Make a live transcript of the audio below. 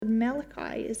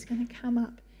Malachi is going to come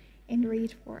up and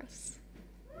read for us.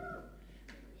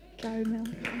 Go,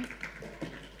 Malachi.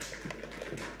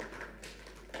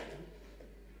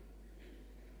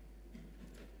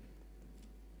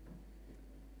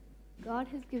 God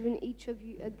has given each of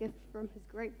you a gift from his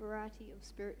great variety of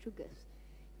spiritual gifts.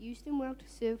 Use them well to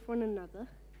serve one another.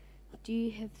 Do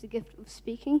you have the gift of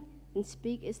speaking? Then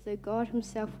speak as though God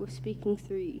himself were speaking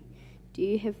through you. Do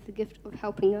you have the gift of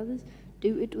helping others?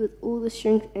 Do it with all the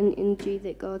strength and energy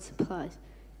that God supplies.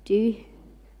 Then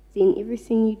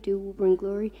everything you do will bring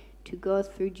glory to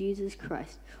God through Jesus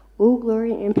Christ. All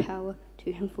glory and power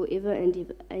to him forever and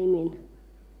ever. Amen.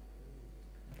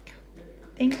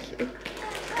 Thank you.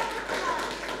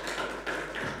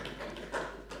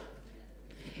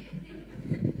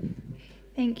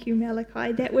 Thank you,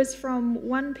 Malachi. That was from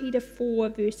 1 Peter 4,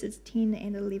 verses 10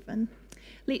 and 11.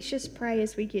 Let's just pray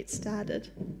as we get started.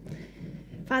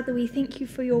 Father, we thank you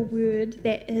for your word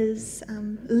that is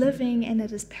living and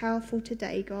it is powerful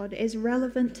today, God, as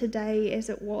relevant today as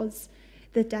it was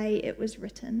the day it was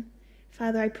written.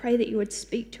 Father, I pray that you would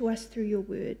speak to us through your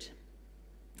word,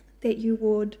 that you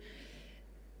would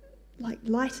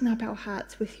lighten up our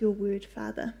hearts with your word,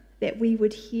 Father, that we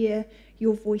would hear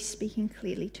your voice speaking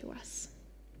clearly to us.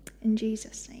 In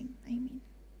Jesus' name, amen.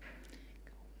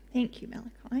 Thank you,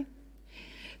 Malachi.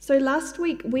 So last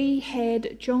week we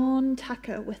had John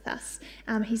Tucker with us.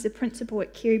 He's the principal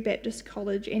at Kerry Baptist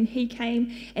College, and he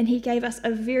came and he gave us a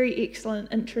very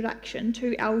excellent introduction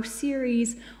to our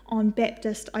series on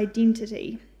Baptist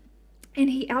identity. And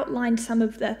he outlined some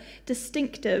of the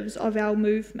distinctives of our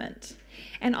movement.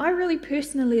 And I really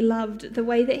personally loved the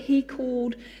way that he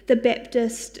called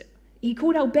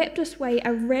our Baptist way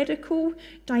a radical,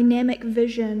 dynamic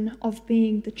vision of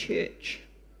being the church.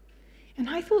 And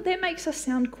I thought that makes us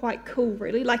sound quite cool,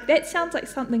 really. That sounds like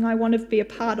something I want to be a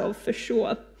part of for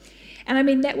sure. And I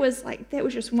mean, that was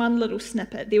just one little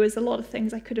snippet. There was a lot of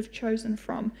things I could have chosen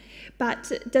from.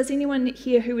 But does anyone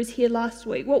here who was here last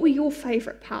week, what were your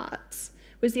favourite parts?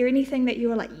 Was there anything that you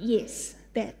were like, yes,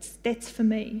 that's for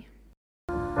me?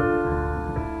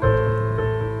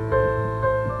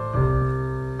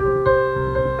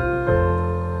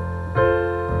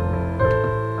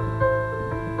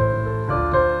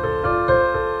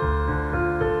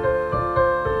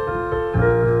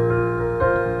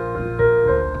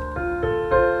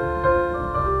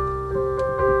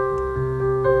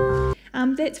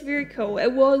 That's very cool.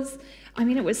 It was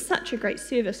such a great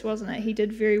service, wasn't it? He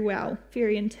did very well.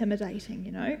 Very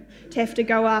intimidating, to have to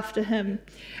go after him.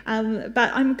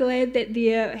 But I'm glad that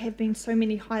there have been so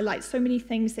many highlights, so many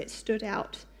things that stood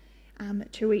out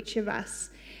to each of us.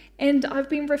 And I've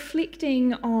been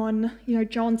reflecting on,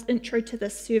 John's intro to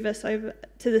this service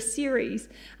to the series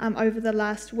over the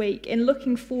last week, and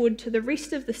looking forward to the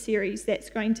rest of the series that's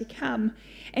going to come.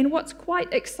 And what's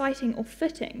quite exciting or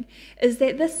fitting is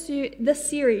that this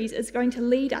series is going to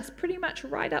lead us pretty much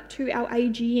right up to our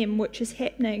AGM, which is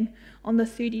happening on the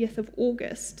 30th of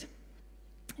August.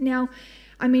 Now,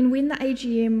 when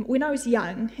I was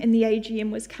young and the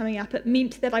AGM was coming up, it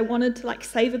meant that I wanted to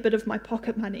save a bit of my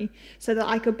pocket money so that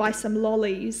I could buy some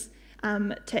lollies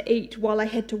to eat while I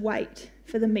had to wait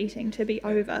for the meeting to be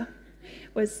over.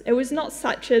 It was not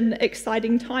such an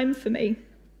exciting time for me,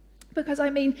 because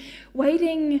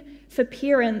waiting for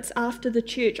parents after the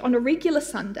church on a regular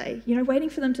Sunday, waiting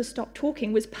for them to stop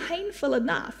talking was painful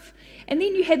enough. And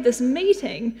then you had this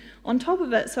meeting on top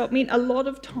of it, so it meant a lot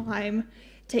of time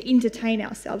to entertain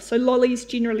ourselves. So lollies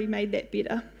generally made that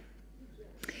better.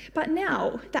 But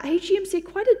now, the AGMs are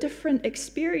quite a different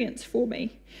experience for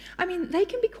me. They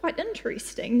can be quite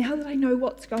interesting now that I know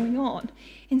what's going on.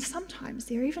 And sometimes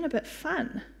they're even a bit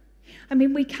fun.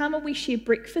 We come and we share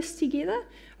breakfast together.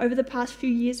 Over the past few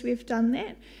years, we've done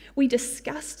that. We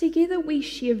discuss together. We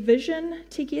share vision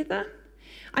together.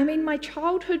 My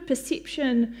childhood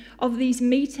perception of these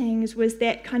meetings was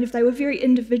that they were very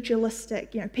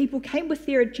individualistic. People came with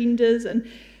their agendas and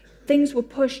things were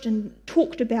pushed and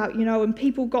talked about, and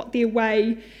people got their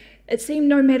way. It seemed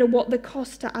no matter what the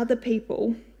cost to other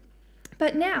people.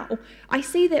 But now I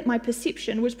see that my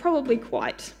perception was probably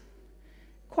quite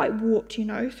warped,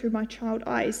 through my child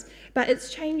eyes. But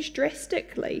it's changed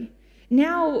drastically.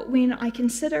 Now, when I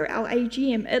consider our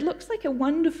AGM, it looks like a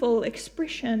wonderful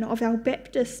expression of our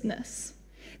Baptistness.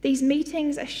 These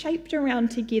meetings are shaped around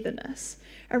togetherness,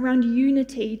 around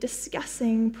unity,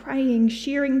 discussing, praying,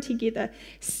 sharing together,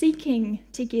 seeking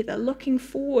together, looking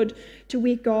forward to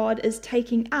where God is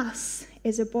taking us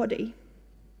as a body.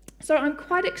 So I'm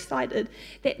quite excited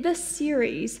that this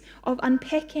series of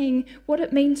unpacking what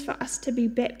it means for us to be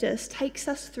Baptist takes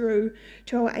us through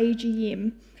to our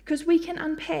AGM, because we can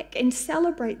unpack and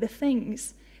celebrate the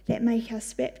things that make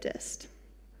us Baptist.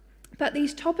 But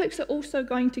these topics are also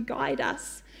going to guide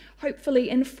us, hopefully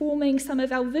informing some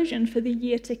of our vision for the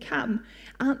year to come,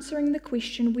 answering the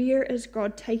question, where is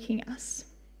God taking us?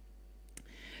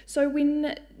 So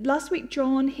when last week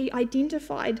John, he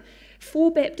identified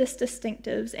 4 Baptist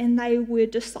distinctives, and they were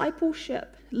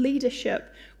discipleship,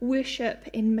 leadership, worship,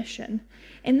 and mission.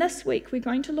 And this week we're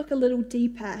going to look a little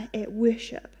deeper at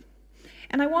worship.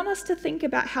 And I want us to think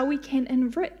about how we can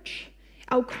enrich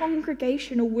our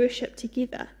congregational worship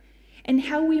together, and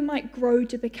how we might grow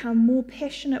to become more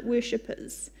passionate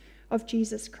worshippers of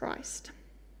Jesus Christ.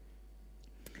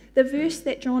 The verse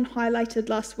that John highlighted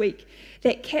last week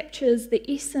that captures the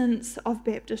essence of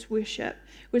Baptist worship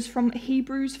was from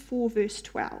Hebrews 4 verse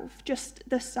 12, just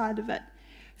this side of it.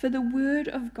 For the word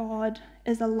of God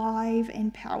is alive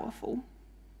and powerful.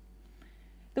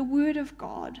 The word of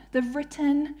God, the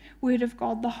written word of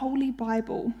God, the Holy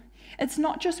Bible, it's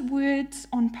not just words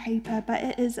on paper, but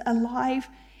it is alive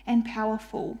and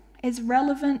powerful, as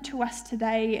relevant to us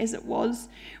today as it was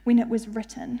when it was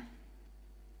written.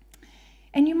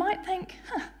 And you might think,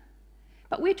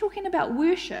 but we're talking about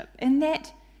worship, and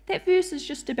that verse is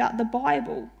just about the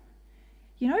Bible.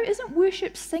 Isn't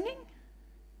worship singing?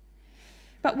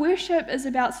 But worship is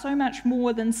about so much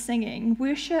more than singing.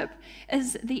 Worship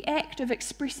is the act of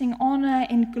expressing honor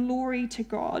and glory to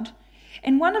God.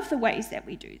 And one of the ways that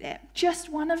we do that, just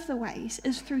one of the ways,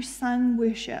 is through sung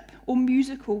worship or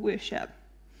musical worship.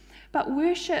 But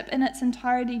worship in its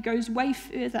entirety goes way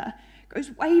further,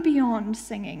 goes way beyond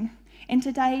singing. And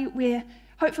today we're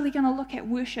hopefully going to look at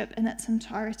worship in its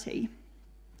entirety.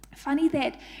 Funny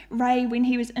that Ray, when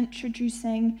he was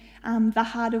introducing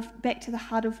Back to the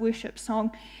Heart of Worship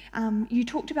song, you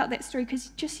talked about that story, because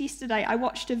just yesterday I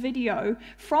watched a video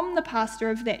from the pastor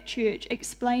of that church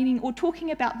explaining or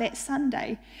talking about that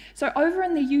Sunday. So over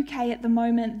in the UK at the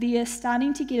moment, they're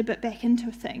starting to get a bit back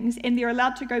into things, and they're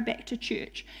allowed to go back to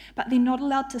church, but they're not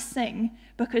allowed to sing,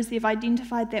 because they've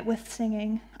identified that with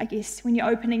singing, I guess, when you're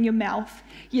opening your mouth,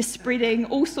 you're spreading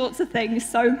all sorts of things.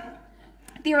 So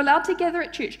they're allowed to gather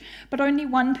at church, but only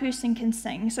one person can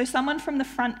sing. So someone from the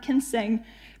front can sing,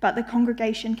 but the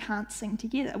congregation can't sing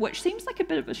together, which seems like a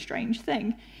bit of a strange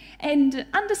thing. And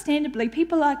understandably,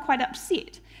 people are quite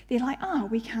upset. They're like,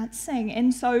 we can't sing.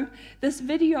 And so this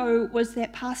video was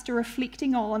that pastor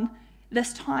reflecting on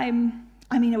this time,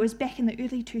 it was back in the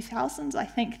early 2000s, I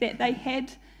think, that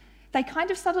they kind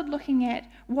of started looking at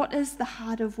what is the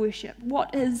heart of worship?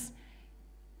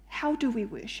 How do we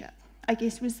worship? I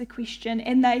guess was the question.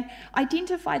 And they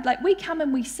identified, we come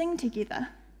and we sing together,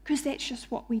 because that's just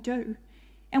what we do.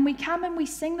 And we come and we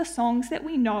sing the songs that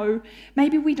we know.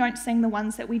 Maybe we don't sing the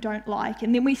ones that we don't like,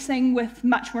 and then we sing with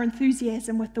much more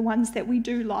enthusiasm with the ones that we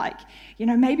do like.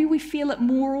 Maybe we feel it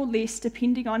more or less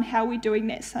depending on how we're doing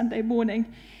that Sunday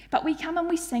morning. But we come and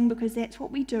we sing because that's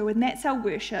what we do, and that's our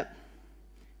worship.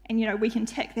 And, we can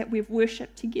tick that we've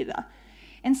worshipped together.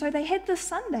 And so they had this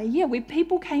Sunday, where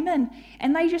people came in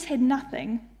and they just had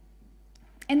nothing.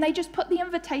 And they just put the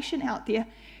invitation out there.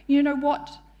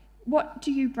 What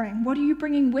do you bring? What are you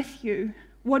bringing with you?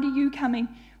 What are you coming,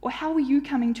 or how are you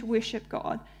coming to worship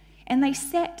God? And they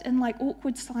sat in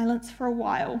awkward silence for a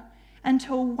while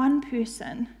until one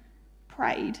person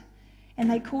prayed. And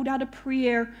they called out a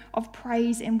prayer of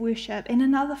praise and worship, and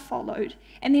another followed.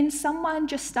 And then someone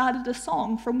just started a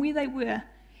song from where they were.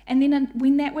 And then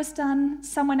when that was done,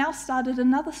 someone else started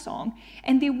another song.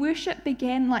 And their worship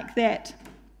began like that,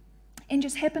 and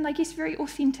just happened, I guess, very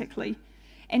authentically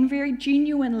and very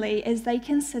genuinely as they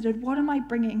considered, what am I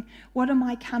bringing? What am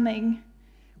I coming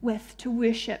with to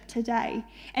worship today?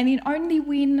 And then only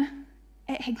when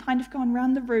it had kind of gone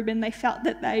around the room and they felt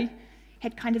that they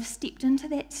had kind of stepped into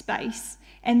that space,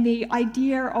 and the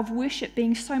idea of worship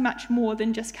being so much more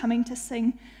than just coming to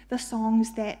sing the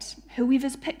songs that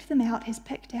whoever's picked them out has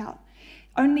picked out.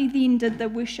 Only then did the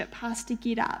worship pastor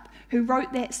get up, who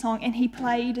wrote that song, and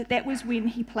that was when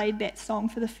he played that song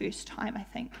for the first time, I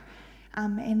think.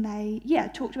 And they,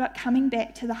 talked about coming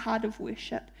back to the heart of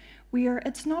worship, where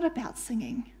it's not about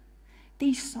singing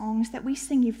these songs that we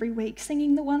sing every week,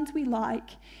 singing the ones we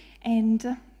like,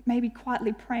 and maybe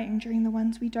quietly praying during the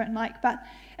ones we don't like, but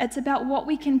it's about what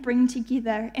we can bring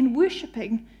together and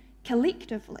worshipping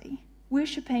collectively,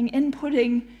 worshipping,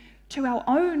 inputting to our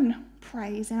own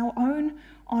praise and our own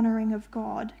honouring of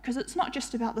God, because it's not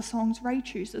just about the songs Ray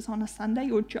chooses on a Sunday,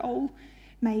 or Joel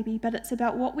maybe, but it's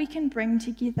about what we can bring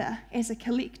together as a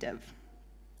collective.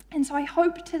 And so I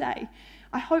hope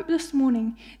this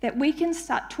morning that we can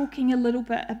start talking a little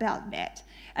bit about that,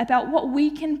 about what we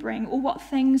can bring, or what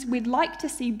things we'd like to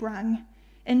see brung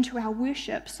into our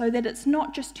worship so that it's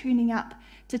not just turning up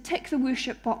to tick the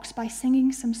worship box by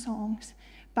singing some songs,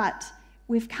 but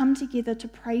we've come together to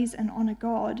praise and honour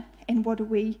God. And what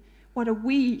are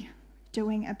we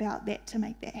doing about that to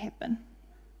make that happen?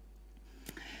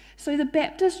 So the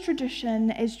Baptist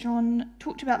tradition, as John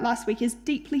talked about last week, is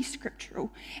deeply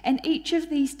scriptural. And each of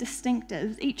these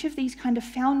distinctives, each of these kind of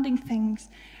founding things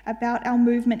about our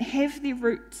movement have their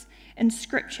roots in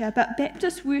Scripture. But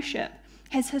Baptist worship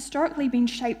has historically been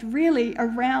shaped really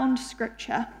around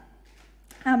Scripture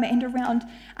and around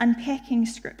unpacking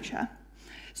Scripture.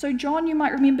 So John, you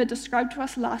might remember, described to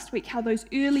us last week how those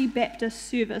early Baptist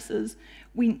services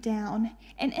went down.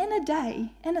 And in a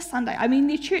day, in a Sunday, I mean,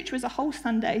 their church was a whole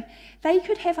Sunday, they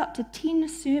could have up to 10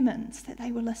 sermons that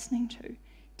they were listening to.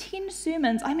 10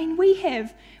 sermons. I mean, we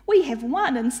have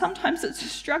one, and sometimes it's a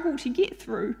struggle to get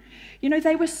through. You know,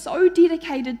 they were so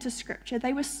dedicated to Scripture.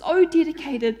 They were so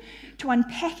dedicated to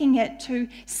unpacking it, to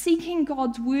seeking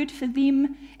God's word for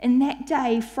them in that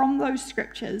day from those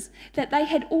Scriptures, that they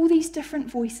had all these different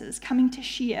voices coming to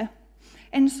share.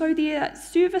 And so their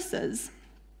services,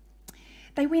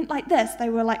 they went like this. They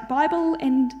were like prayer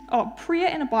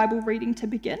and a Bible reading to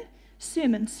begin,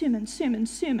 sermon,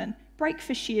 break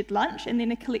for shared lunch, and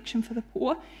then a collection for the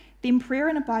poor, then prayer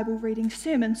and a Bible reading,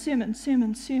 sermon.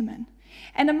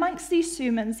 And amongst these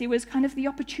sermons, there was kind of the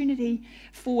opportunity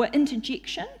for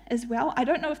interjection as well. I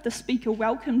don't know if the speaker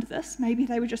welcomed this. Maybe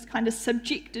they were just kind of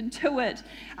subjected to it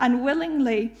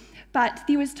unwillingly. But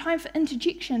there was time for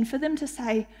interjection, for them to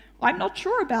say, I'm not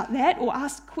sure about that, or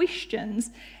ask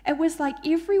questions. It was like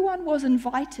everyone was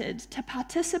invited to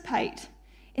participate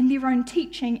in their own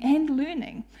teaching and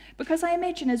learning. Because I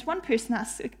imagine as one person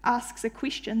asks a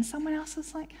question, someone else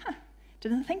is like,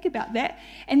 didn't think about that.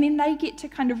 And then they get to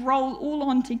kind of roll all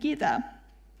on together,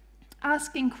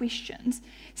 asking questions,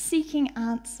 seeking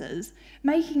answers,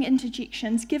 making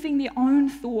interjections, giving their own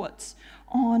thoughts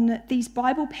on these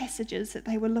Bible passages that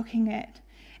they were looking at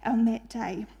on that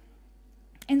day.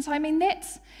 And so, I mean,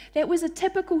 that was a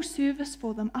typical service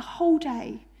for them, a whole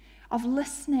day of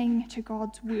listening to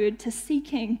God's word, to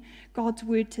seeking God's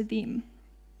word to them.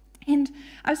 And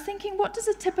I was thinking, what does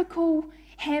a typical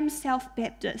Ham South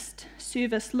Baptist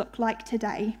service look like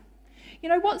today? You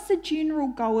know, what's the general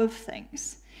goal of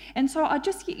things? And so I'll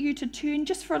just get you to turn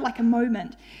just for like a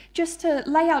moment, just to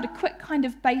lay out a quick kind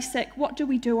of basic, what do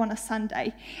we do on a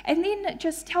Sunday? And then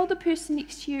just tell the person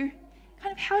next to you,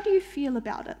 kind of, how do you feel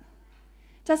about it?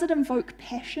 Does it invoke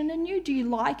passion in you? Do you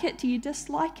like it? Do you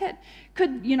dislike it?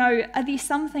 Are there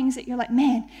some things that you're like,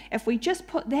 man, if we just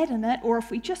put that in it, or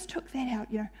if we just took that out,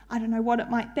 I don't know what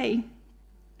it might be.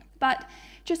 But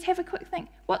just have a quick think.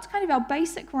 What's kind of our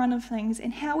basic run of things,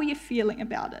 and how are you feeling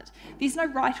about it? There's no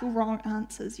right or wrong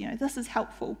answers. This is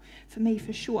helpful for me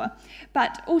for sure.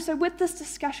 But also with this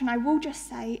discussion, I will just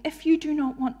say, if you do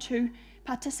not want to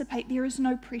participate, there is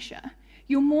no pressure.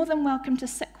 You're more than welcome to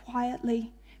sit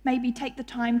quietly, maybe take the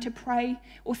time to pray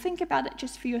or think about it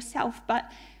just for yourself.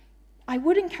 But I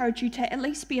would encourage you to at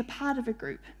least be a part of a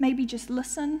group. Maybe just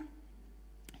listen,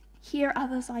 hear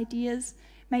others' ideas.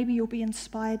 Maybe you'll be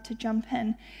inspired to jump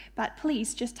in. But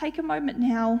please, just take a moment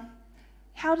now.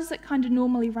 How does it kind of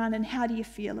normally run, and how do you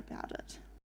feel about it?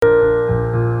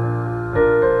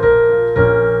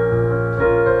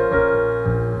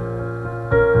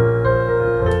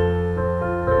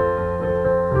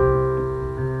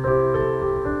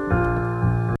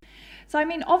 So, I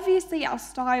mean, obviously our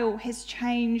style has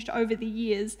changed over the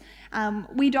years.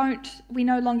 We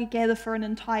no longer gather for an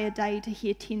entire day to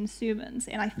hear 10 sermons,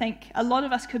 and I think a lot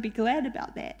of us could be glad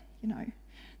about that,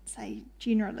 say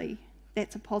generally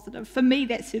that's a positive. For me,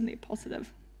 that's certainly a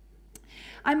positive.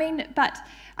 I mean, but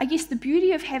I guess the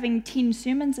beauty of having 10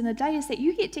 sermons in a day is that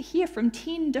you get to hear from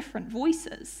 10 different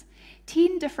voices,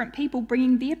 10 different people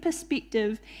bringing their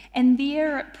perspective and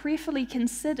their prayerfully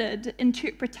considered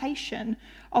interpretation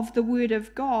of the Word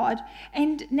of God.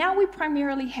 And now we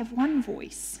primarily have one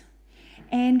voice.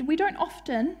 And we don't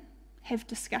often have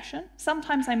discussion.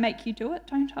 Sometimes I make you do it,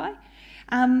 don't I?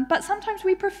 But sometimes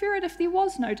we prefer it if there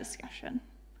was no discussion,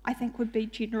 I think would be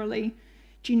generally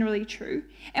true.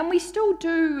 And we still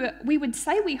do, we would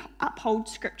say we uphold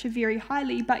Scripture very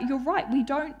highly, but you're right, we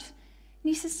don't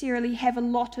necessarily have a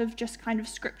lot of just kind of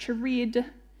Scripture read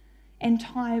and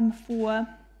time for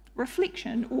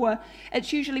reflection, or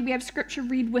it's usually we have Scripture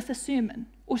read with a sermon,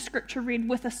 or Scripture read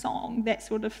with a song, that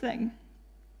sort of thing.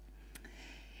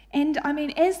 And I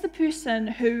mean, as the person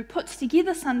who puts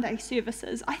together Sunday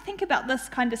services, I think about this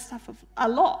kind of stuff a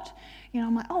lot.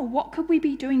 I'm like, what could we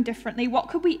be doing differently? What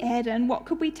could we add in? What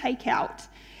could we take out?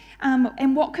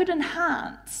 And what could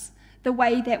enhance the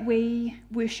way that we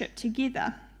worship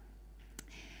together?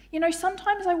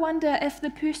 Sometimes I wonder if the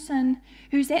person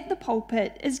who's at the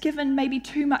pulpit is given maybe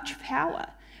too much power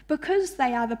because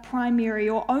they are the primary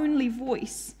or only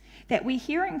voice that we're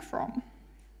hearing from.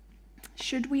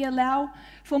 Should we allow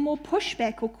for more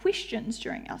pushback or questions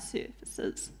during our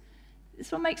services?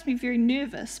 This one makes me very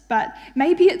nervous, but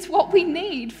maybe it's what we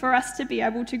need for us to be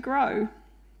able to grow.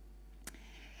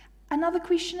 Another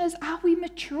question is, are we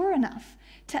mature enough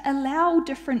to allow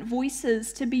different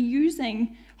voices to be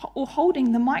using or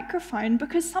holding the microphone?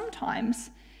 Because sometimes,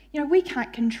 we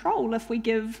can't control if we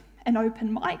give an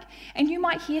open mic, and you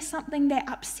might hear something that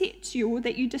upsets you or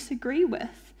that you disagree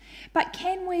with. But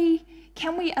can we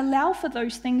allow for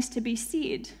those things to be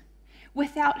said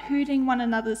without hurting one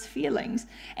another's feelings,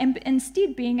 and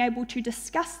instead being able to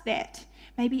discuss that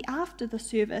maybe after the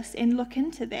service and look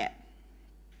into that?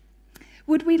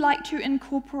 Would we like to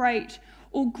incorporate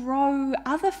or grow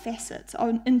other facets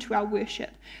into our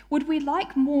worship? Would we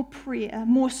like more prayer,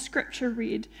 more scripture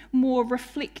read, more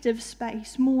reflective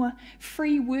space, more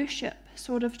free worship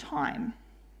sort of time?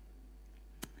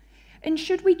 And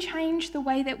should we change the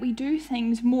way that we do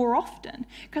things more often?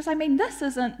 Because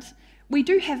we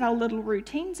do have our little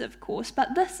routines, of course,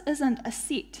 but this isn't a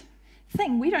set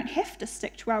thing. We don't have to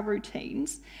stick to our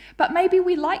routines, but maybe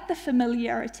we like the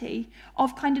familiarity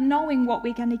of kind of knowing what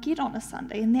we're going to get on a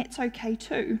Sunday, and that's okay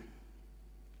too.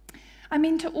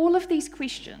 To all of these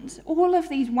questions, all of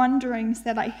these wonderings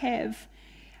that I have,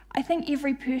 I think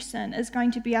every person is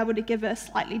going to be able to give a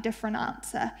slightly different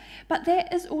answer, but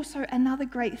that is also another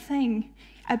great thing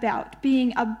about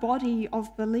being a body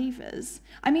of believers.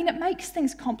 It makes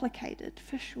things complicated,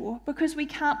 for sure, because we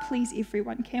can't please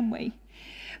everyone, can we?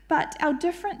 But our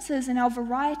differences and our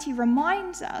variety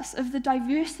reminds us of the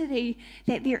diversity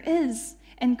that there is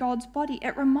in God's body.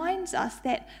 It reminds us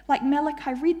that, like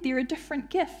Malachi read, there are different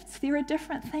gifts, there are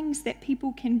different things that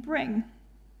people can bring.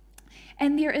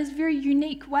 And there is very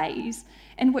unique ways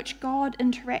in which God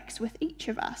interacts with each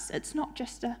of us. It's not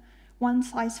just a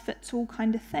one-size-fits-all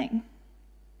kind of thing.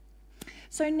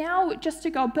 So now, just to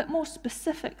go a bit more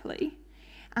specifically,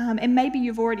 and maybe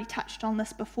you've already touched on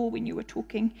this before when you were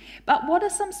talking, but what are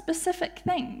some specific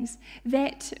things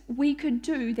that we could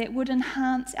do that would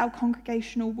enhance our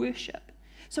congregational worship?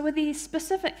 So are there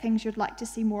specific things you'd like to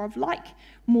see more of, like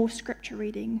more scripture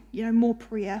reading, more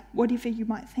prayer, whatever you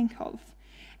might think of?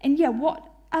 And what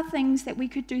are things that we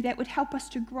could do that would help us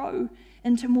to grow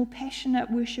into more passionate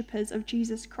worshippers of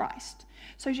Jesus Christ?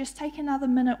 So just take another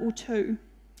minute or two,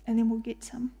 and then we'll get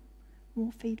some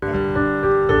more feedback.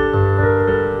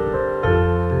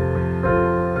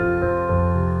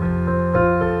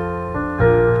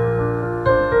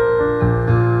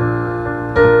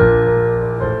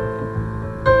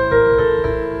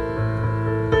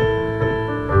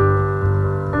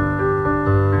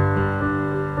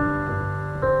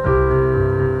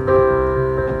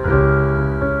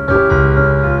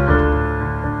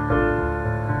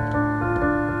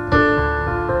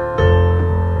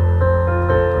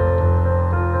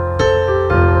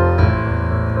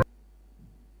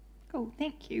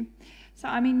 Thank you.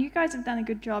 So, you guys have done a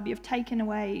good job. You've taken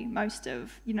away most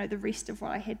of, the rest of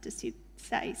what I had to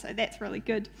say, so that's really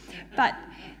good. But,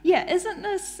 isn't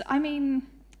this,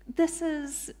 this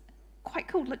is quite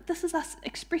cool. Look, this is us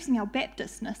expressing our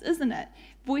Baptistness, isn't it?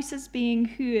 Voices being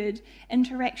heard,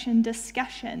 interaction,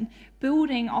 discussion,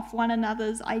 building off one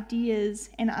another's ideas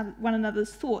and one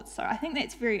another's thoughts. So I think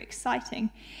that's very exciting.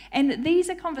 And these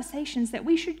are conversations that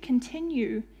we should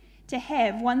continue to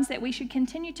have, ones that we should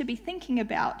continue to be thinking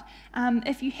about.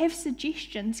 If you have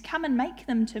suggestions, come and make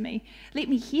them to me. Let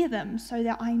me hear them so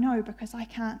that I know, because I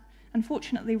can't,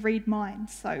 unfortunately, read mine.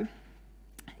 So,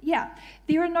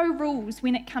 there are no rules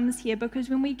when it comes here, because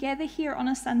when we gather here on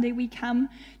a Sunday, we come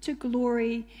to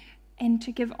glory and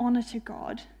to give honour to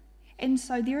God. And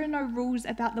so there are no rules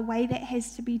about the way that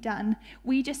has to be done.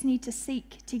 We just need to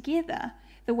seek together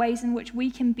the ways in which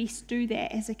we can best do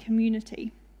that as a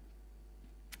community.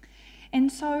 And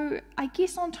so I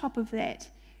guess on top of that,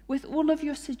 with all of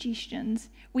your suggestions,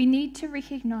 we need to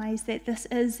recognise that this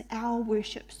is our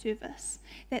worship service,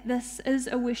 that this is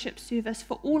a worship service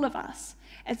for all of us.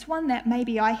 It's one that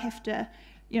maybe I have to,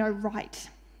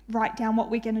 write down what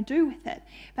we're going to do with it.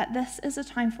 But this is a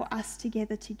time for us to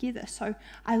gather together. So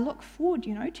I look forward,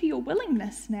 to your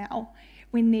willingness now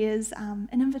when there's an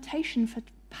invitation for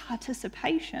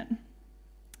participation.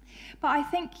 But I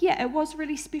think, it was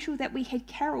really special that we had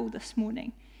Carol this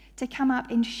morning to come up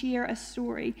and share a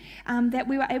story, that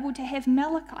we were able to have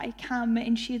Malachi come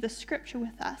and share the scripture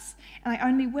with us. And I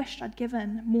only wished I'd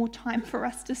given more time for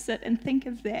us to sit and think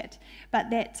of that. But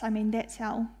that's our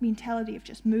mentality of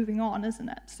just moving on, isn't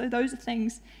it? So those are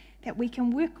things that we can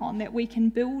work on, that we can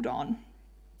build on.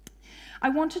 I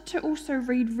wanted to also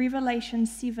read Revelation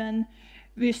 7,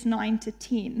 verse 9 to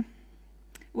 10,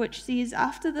 which says,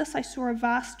 "After this I saw a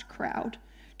vast crowd,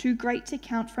 too great to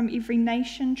count, from every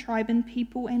nation, tribe, and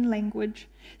people and language,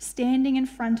 standing in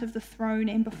front of the throne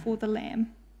and before the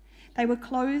Lamb. They were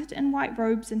clothed in white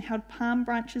robes and held palm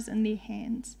branches in their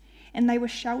hands, and they were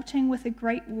shouting with a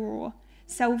great roar,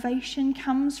 'Salvation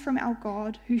comes from our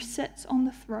God who sits on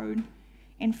the throne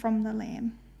and from the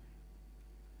Lamb.'"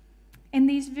 And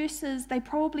these verses, they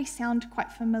probably sound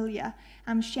quite familiar.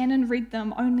 Shannon read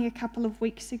them only a couple of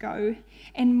weeks ago,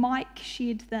 and Mike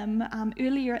shared them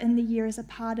earlier in the year as a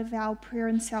part of our Prayer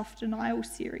and Self-Denial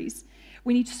series,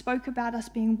 when he spoke about us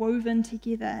being woven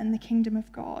together in the kingdom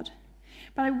of God.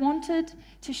 But I wanted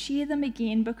to share them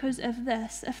again because of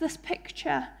this. If this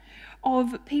picture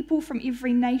of people from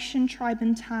every nation, tribe,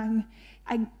 and tongue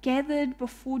are gathered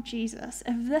before Jesus,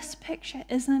 if this picture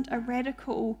isn't a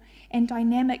radical and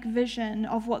dynamic vision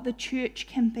of what the church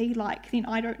can be like, then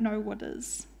I don't know what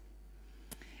is.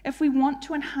 If we want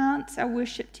to enhance our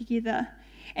worship together,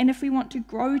 and if we want to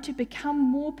grow to become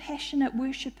more passionate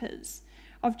worshippers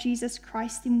of Jesus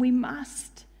Christ, then we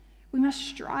must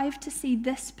strive to see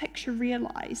this picture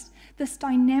realized, this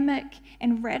dynamic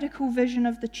and radical vision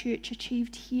of the church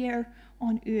achieved here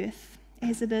on earth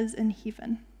as it is in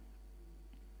heaven.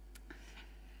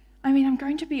 I'm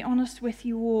going to be honest with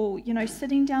you all,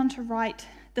 sitting down to write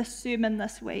this sermon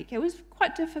this week, it was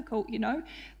quite difficult,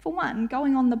 For one,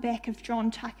 going on the back of John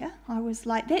Tucker, I was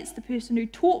like, that's the person who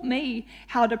taught me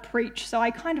how to preach, so I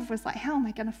kind of was like, how am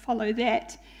I going to follow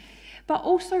that? But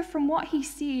also from what he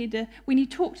said when he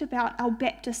talked about our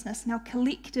Baptistness and our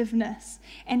collectiveness,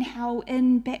 and how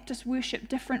in Baptist worship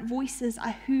different voices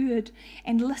are heard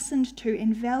and listened to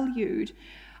and valued,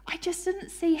 I just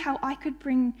didn't see how I could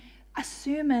bring a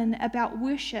sermon about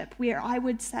worship where I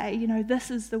would say, this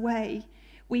is the way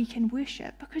we can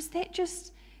worship, because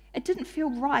it didn't feel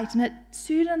right, and it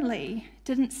certainly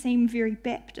didn't seem very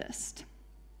Baptist.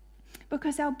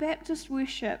 Because our Baptist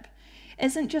worship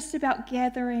isn't just about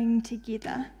gathering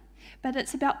together, but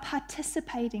it's about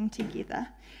participating together,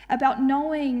 about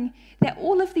knowing that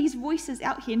all of these voices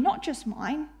out here, not just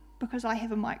mine, because I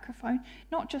have a microphone,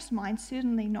 not just mine,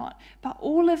 certainly not, but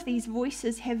all of these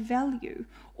voices have value.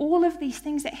 All of these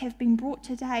things that have been brought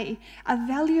today are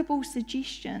valuable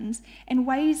suggestions and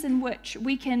ways in which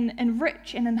we can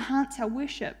enrich and enhance our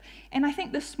worship. And I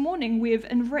think this morning we've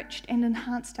enriched and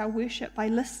enhanced our worship by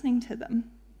listening to them.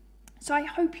 So I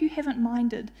hope you haven't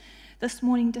minded this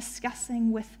morning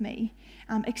discussing with me,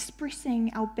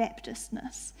 expressing our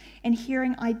Baptistness and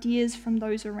hearing ideas from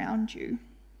those around you.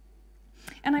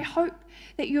 And I hope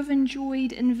that you've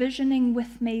enjoyed envisioning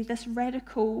with me this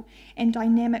radical and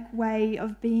dynamic way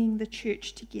of being the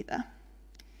church together.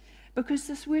 Because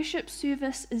this worship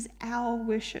service is our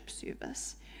worship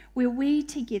service, where we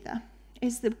together,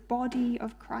 as the body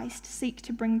of Christ, seek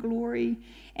to bring glory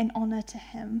and honour to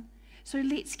Him. So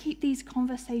let's keep these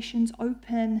conversations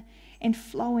open and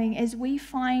flowing as we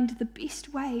find the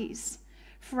best ways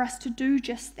for us to do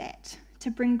just that,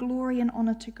 to bring glory and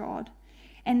honour to God,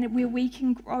 and where we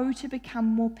can grow to become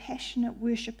more passionate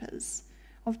worshippers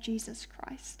of Jesus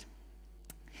Christ.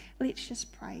 Let's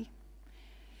just pray.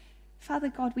 Father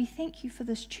God, we thank you for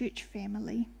this church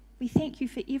family. We thank you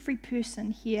for every person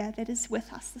here that is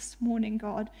with us this morning,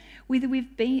 God, whether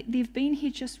they've been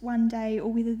here just one day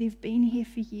or whether they've been here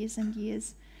for years and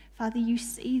years. Father, you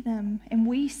see them and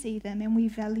we see them and we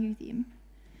value them.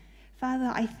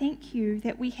 Father, I thank you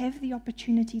that we have the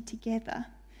opportunity to gather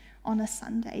on a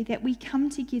Sunday, that we come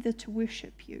together to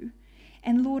worship you.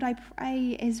 And Lord, I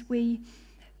pray as we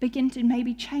begin to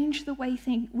maybe change the way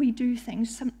we do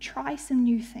things, try some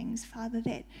new things, Father,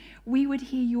 that we would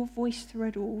hear your voice through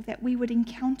it all, that we would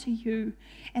encounter you,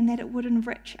 and that it would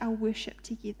enrich our worship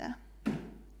together.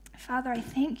 Father, I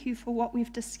thank you for what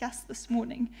we've discussed this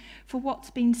morning, for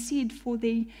what's been said, for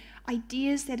the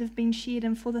ideas that have been shared,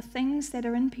 and for the things that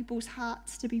are in people's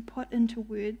hearts to be put into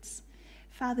words.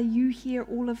 Father, you hear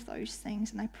all of those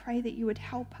things, and I pray that you would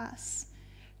help us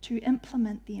to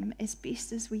implement them as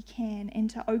best as we can, and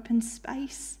to open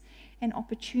space and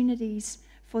opportunities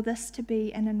for this to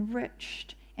be an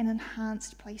enriched and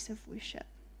enhanced place of worship.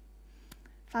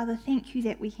 Father, thank you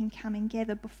that we can come and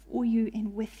gather before you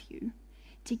and with you,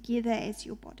 together as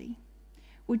your body.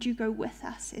 Would you go with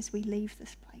us as we leave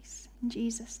this place? In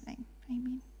Jesus' name,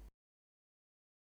 amen.